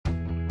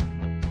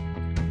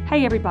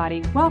Hey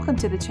everybody, welcome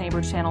to the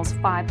Chamber Channel's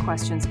 5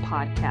 Questions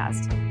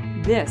podcast.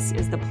 This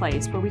is the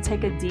place where we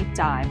take a deep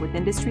dive with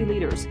industry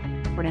leaders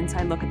for an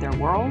inside look at their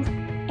world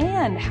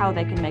and how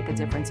they can make a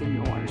difference in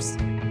yours.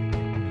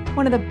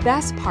 One of the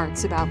best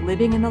parts about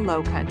living in the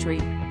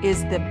Lowcountry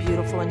is the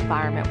beautiful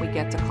environment we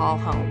get to call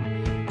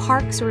home.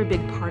 Parks are a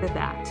big part of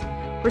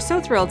that. We're so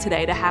thrilled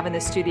today to have in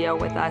the studio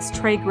with us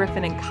Trey,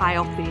 Griffin, and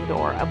Kyle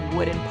Theodore of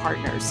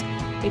Wood+Partners.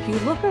 If you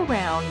look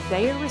around,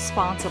 they are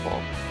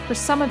responsible for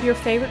some of your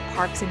favorite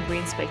parks and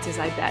green spaces,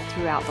 I bet,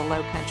 throughout the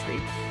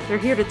Lowcountry. They're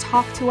here to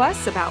talk to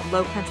us about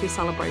Lowcountry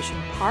Celebration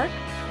Park,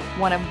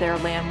 one of their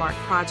landmark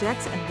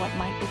projects, and what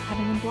might be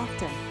coming in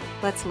Bluffton.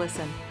 Let's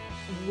listen.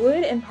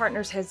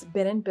 Wood+Partners has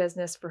been in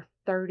business for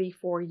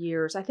 34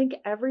 years. I think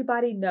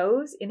everybody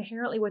knows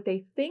inherently what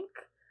they think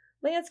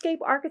landscape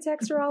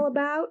architects are all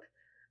about,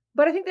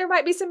 but I think there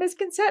might be some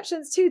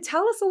misconceptions too.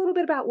 Tell us a little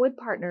bit about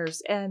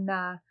Wood+Partners and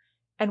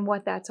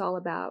what that's all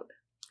about.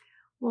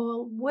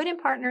 Well,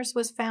 Wood+Partners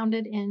was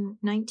founded in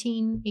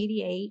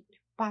 1988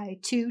 by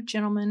two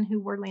gentlemen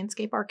who were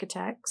landscape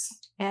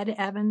architects, Ed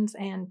Evans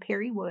and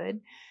Perry Wood.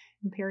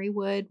 And Perry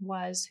Wood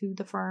was who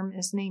the firm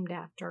is named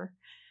after.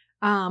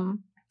 And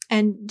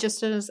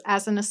just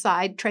as an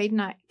aside, Trey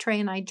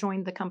and I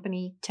joined the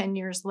company 10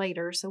 years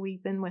later, so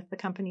we've been with the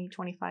company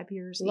 25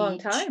 years Long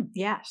each. time.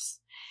 Yes.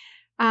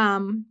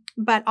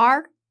 But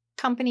our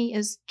company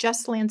is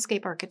just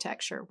landscape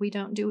architecture. We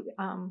don't do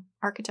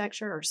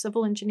architecture or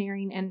civil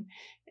engineering, and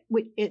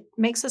it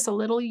makes us a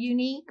little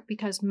unique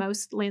because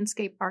most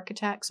landscape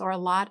architects, or a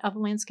lot of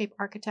landscape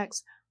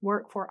architects,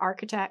 work for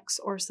architects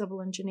or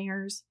civil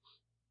engineers.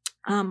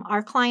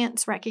 Our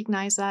clients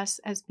recognize us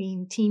as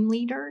being team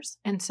leaders,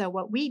 and so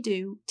what we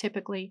do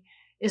typically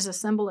is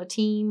assemble a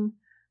team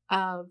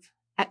of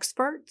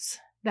experts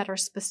that are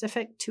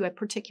specific to a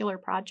particular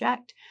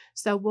project.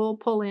 So we'll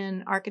pull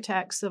in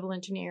architects, civil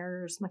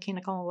engineers,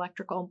 mechanical,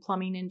 electrical,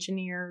 plumbing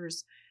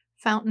engineers,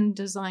 fountain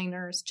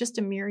designers, just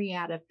a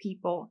myriad of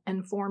people,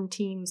 and form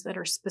teams that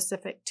are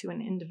specific to an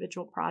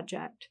individual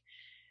project.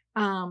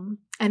 And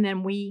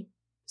then we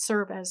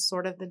serve as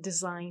sort of the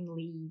design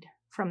lead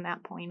from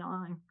that point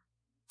on.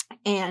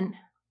 And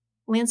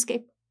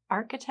landscape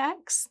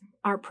architects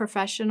are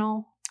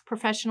professionals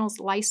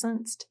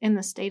licensed in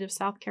the state of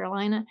South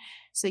Carolina.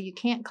 So you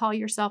can't call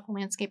yourself a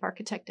landscape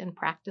architect and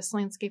practice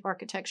landscape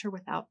architecture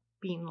without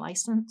being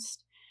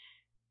licensed.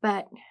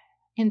 But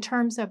in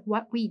terms of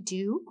what we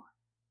do,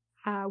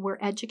 we're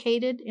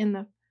educated in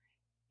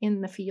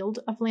the field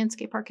of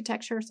landscape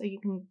architecture. So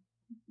you can,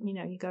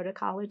 you go to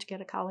college,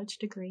 get a college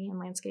degree in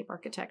landscape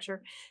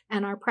architecture.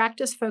 And our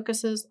practice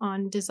focuses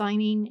on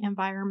designing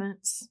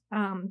environments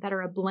that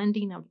are a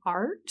blending of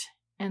art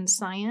and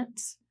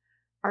science,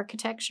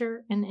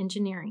 architecture, and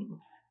engineering.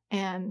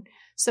 And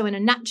so in a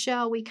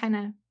nutshell, we kind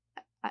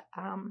of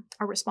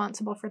are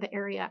responsible for the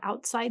area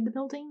outside the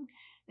building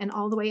and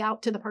all the way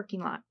out to the parking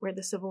lot where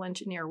the civil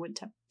engineer would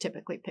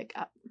typically pick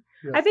up.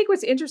 Yeah. I think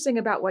what's interesting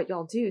about what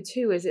y'all do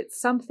too is it's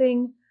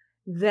something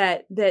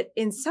that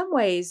in some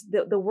ways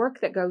the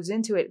work that goes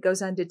into it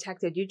goes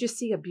undetected. You just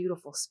see a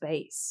beautiful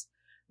space.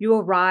 You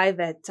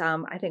arrive at,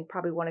 I think,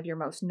 probably one of your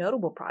most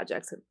notable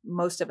projects that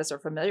most of us are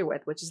familiar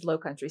with, which is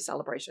Lowcountry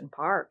Celebration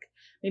Park.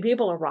 I mean,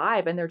 people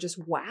arrive and they're just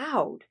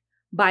wowed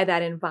by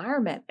that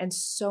environment, and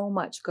so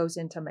much goes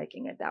into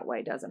making it that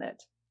way, doesn't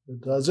it?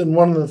 It does. And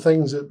one of the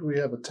things that we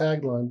have a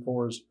tagline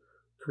for is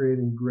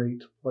creating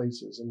great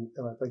places. And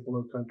I think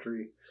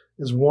Lowcountry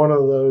is one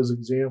of those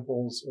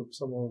examples of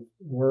some of the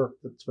work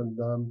that's been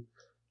done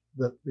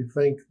that we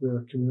think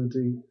the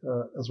community,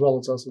 as well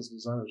as us as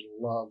designers,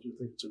 loves. We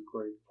think it's a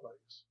great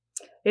place.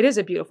 It is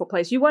a beautiful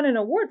place. You won an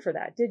award for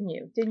that, didn't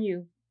you? Didn't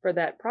you, for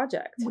that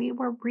project? We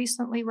were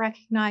recently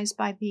recognized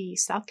by the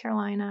South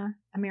Carolina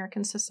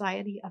American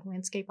Society of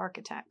Landscape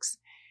Architects.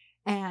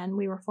 And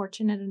we were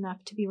fortunate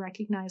enough to be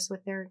recognized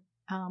with their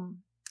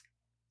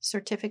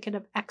Certificate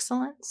of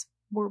Excellence.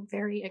 We're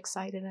very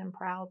excited and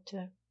proud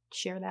to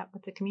share that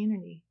with the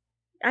community.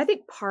 I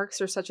think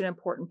parks are such an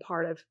important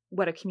part of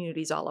what a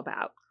community is all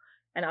about.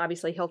 And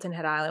obviously Hilton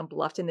Head Island,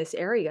 Bluffton, this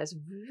area is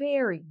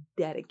very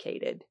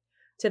dedicated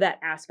to that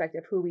aspect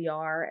of who we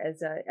are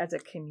as a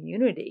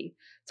community.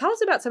 Tell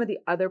us about some of the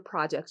other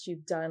projects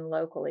you've done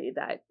locally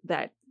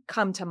that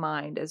come to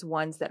mind as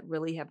ones that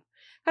really have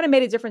kind of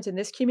made a difference in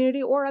this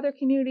community or other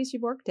communities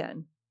you've worked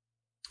in.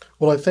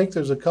 Well, I think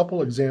there's a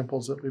couple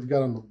examples that we've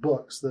got on the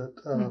books that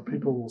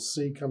people will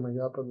see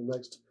coming up in the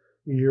next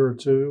year or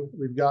two.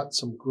 We've got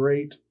some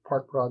great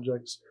park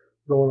projects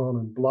going on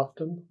in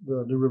Bluffton,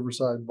 the new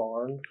Riverside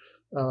Barn,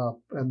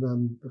 and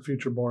then the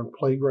future barn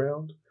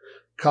playground.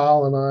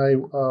 Kyle and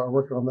I are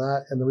working on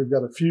that, and then we've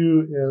got a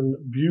few in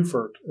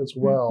Beaufort as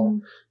well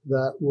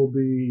that will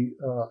be,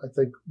 I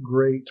think,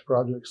 great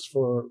projects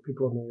for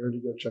people in the area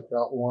to go check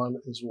out. One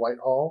is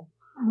Whitehall.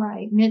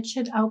 Right, and it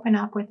should open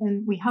up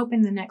we hope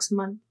in the next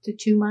month to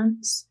 2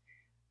 months.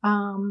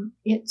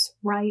 It's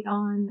right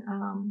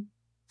on,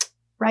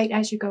 right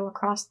as you go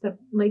across the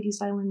Ladies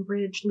Island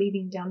Bridge,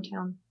 leaving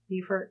downtown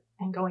Beaufort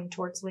and going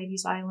towards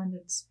Ladies Island.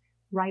 It's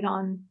right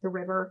on the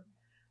river.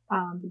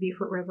 the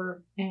Beaufort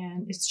River,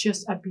 and it's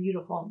just a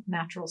beautiful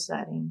natural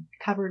setting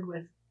covered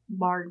with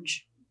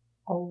large,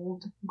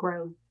 old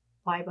growth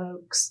live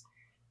oaks,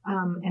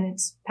 and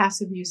it's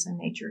passive use in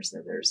nature.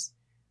 So there's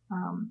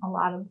a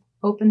lot of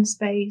open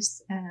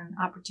space and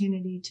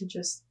opportunity to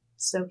just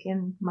soak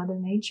in Mother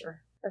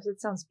Nature.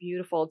 It sounds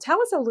beautiful.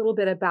 Tell us a little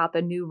bit about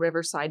the new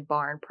Riverside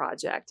Barn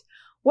project.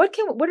 What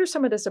are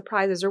some of the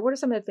surprises, or what are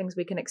some of the things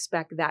we can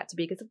expect that to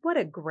be? Because what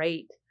a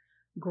great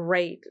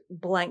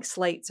blank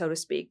slate, so to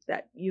speak,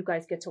 that you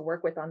guys get to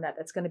work with on that.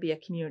 That's going to be a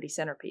community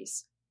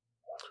centerpiece.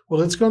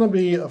 Well, it's going to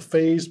be a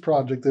phased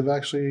project. They've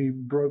actually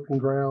broken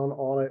ground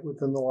on it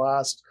within the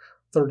last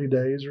 30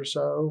 days or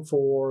so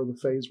for the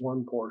phase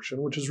 1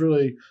 portion, which is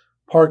really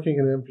parking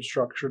and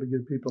infrastructure to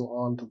get people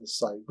onto the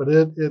site. But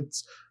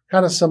it's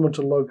kind of similar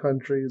to Low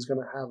Country. It's going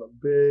to have a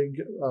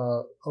big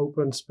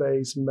open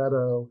space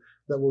meadow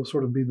that will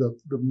sort of be the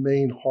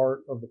main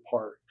heart of the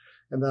park.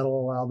 And that'll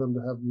allow them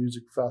to have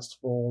music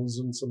festivals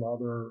and some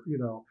other,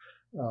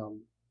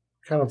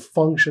 kind of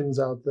functions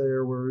out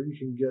there where you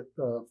can get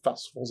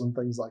festivals and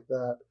things like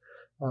that.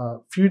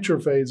 Future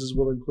phases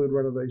will include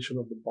renovation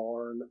of the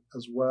barn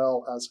as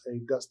well as a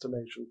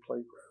destination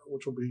playground,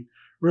 which will be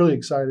really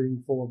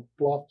exciting for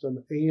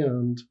Bluffton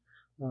and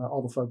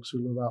all the folks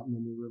who live out in the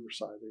new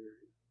Riverside area.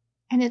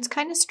 And it's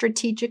kind of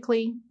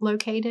strategically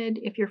located,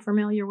 if you're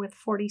familiar with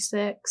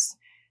 46,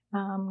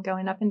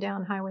 going up and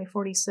down Highway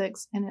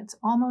 46, and it's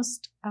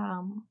almost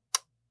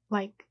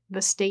like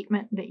the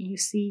statement that you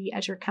see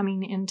as you're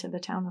coming into the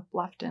town of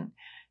Bluffton.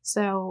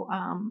 So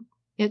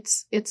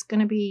it's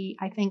going to be,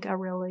 I think, a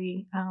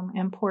really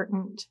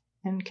important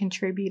and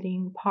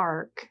contributing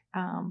park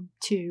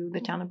to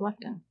the town of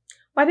Bluffton.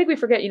 Well, I think we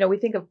forget, we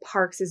think of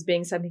parks as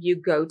being something you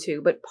go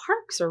to, but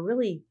parks are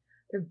really,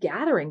 they're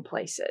gathering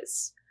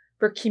places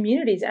for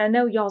communities. And I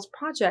know y'all's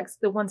projects,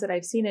 the ones that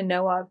I've seen and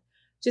know of,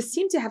 just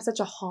seem to have such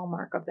a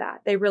hallmark of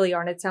that. They really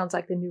are. And it sounds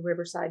like the new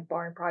Riverside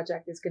Barn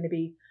project is going to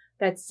be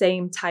that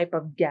same type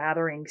of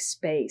gathering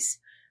space.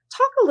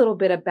 Talk a little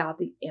bit about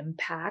the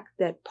impact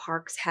that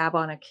parks have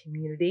on a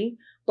community,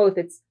 both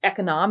its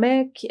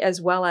economic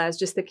as well as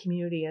just the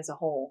community as a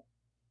whole.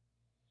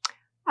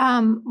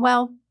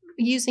 Well,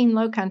 using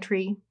Low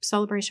Country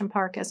Celebration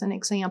Park as an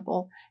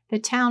example, the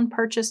town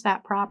purchased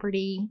that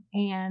property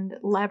and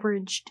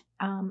leveraged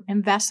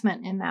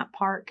investment in that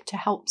park to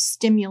help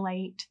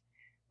stimulate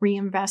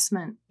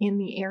reinvestment in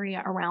the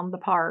area around the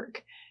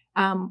park.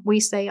 We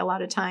say a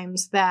lot of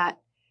times that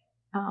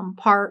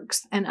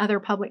parks and other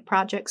public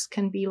projects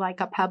can be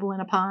like a pebble in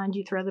a pond.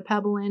 You throw the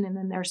pebble in, and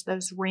then there's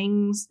those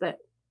rings that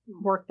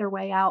work their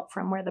way out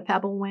from where the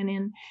pebble went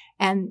in.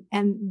 And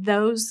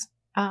those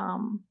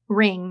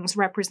rings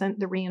represent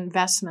the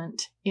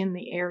reinvestment in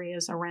the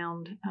areas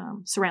around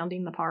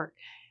surrounding the park.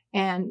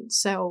 And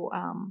so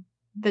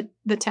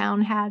the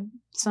town had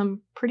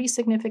some pretty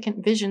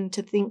significant vision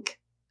to think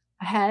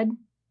ahead,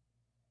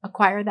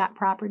 acquire that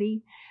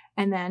property,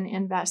 and then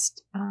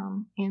invest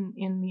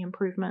in the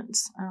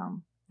improvements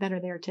that are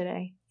there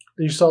today.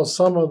 You saw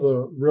some of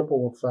the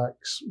ripple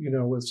effects,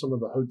 with some of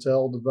the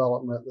hotel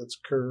development that's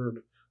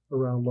occurred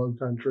around Low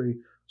Country,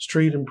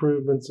 street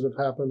improvements that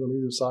have happened on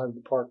either side of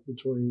the park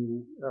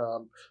between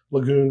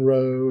Lagoon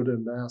Road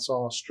and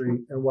Nassau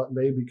Street, and what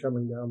may be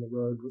coming down the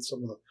road with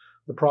some of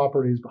the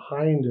properties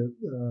behind it,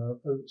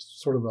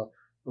 sort of a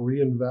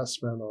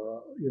reinvestment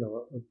or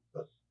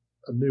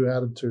a new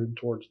attitude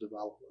towards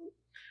development.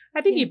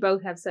 I think you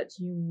both have such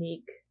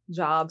unique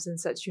jobs and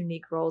such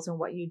unique roles in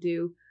what you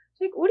do.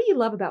 Jake, what do you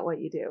love about what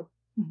you do?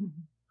 Mm-hmm.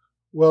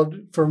 Well,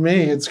 for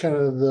me, it's kind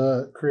of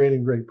the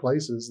creating great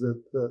places that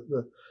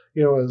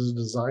as a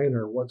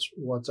designer,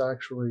 what's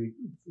actually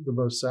the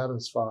most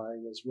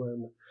satisfying is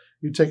when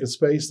you take a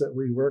space that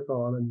we work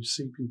on and you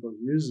see people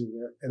using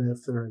it, and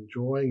if they're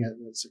enjoying it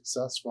and it's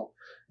successful,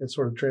 it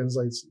sort of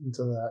translates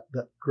into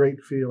that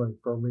great feeling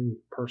for me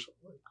personally.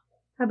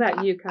 How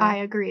about you, Kyle? I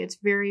agree. It's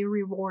very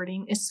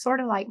rewarding. It's sort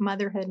of like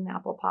motherhood and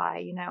apple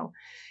pie,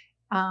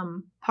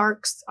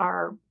 Parks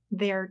are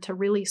there to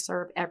really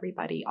serve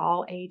everybody,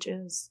 all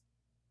ages,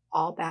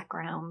 all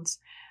backgrounds.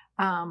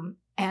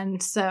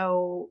 And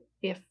so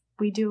if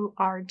we do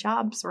our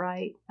jobs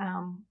right,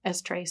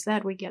 as Trey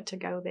said, we get to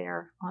go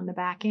there on the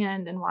back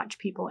end and watch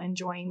people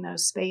enjoying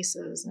those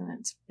spaces,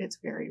 and it's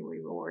very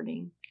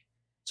rewarding.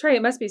 Trey,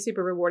 it must be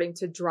super rewarding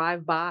to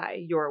drive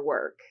by your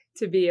work,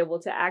 to be able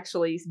to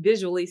actually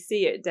visually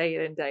see it day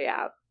in and day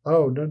out.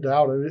 Oh, no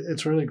doubt.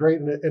 It's really great.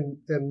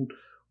 And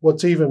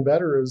what's even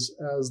better is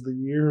as the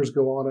years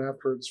go on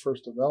after it's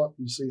first developed,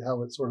 you see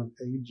how it sort of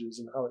ages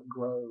and how it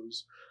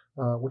grows,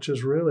 which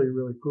is really,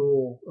 really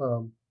cool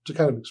to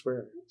kind of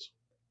experience.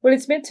 Well,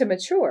 it's meant to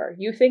mature.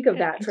 You think of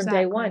that from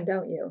day one,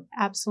 don't you?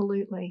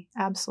 Absolutely.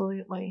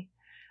 Absolutely.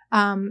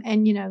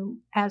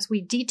 And, as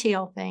we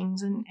detail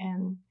things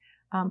and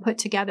put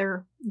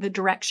together the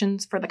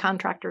directions for the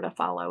contractor to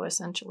follow,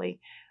 essentially,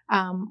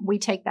 we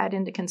take that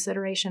into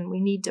consideration. We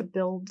need to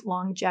build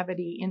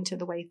longevity into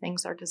the way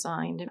things are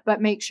designed,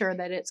 but make sure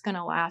that it's going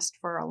to last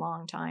for a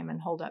long time and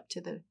hold up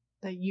to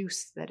the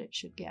use that it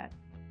should get.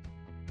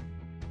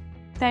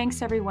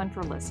 Thanks everyone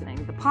for listening.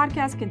 The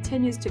podcast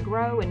continues to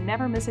grow, and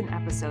never miss an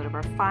episode of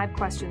our 5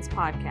 Questions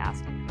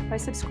podcast by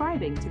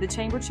subscribing to the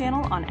Chamber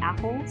channel on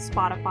Apple,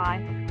 Spotify,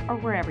 or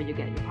wherever you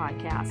get your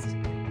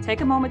podcast.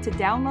 Take a moment to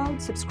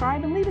download,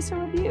 subscribe, and leave us a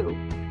review.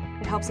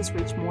 It helps us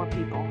reach more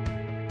people.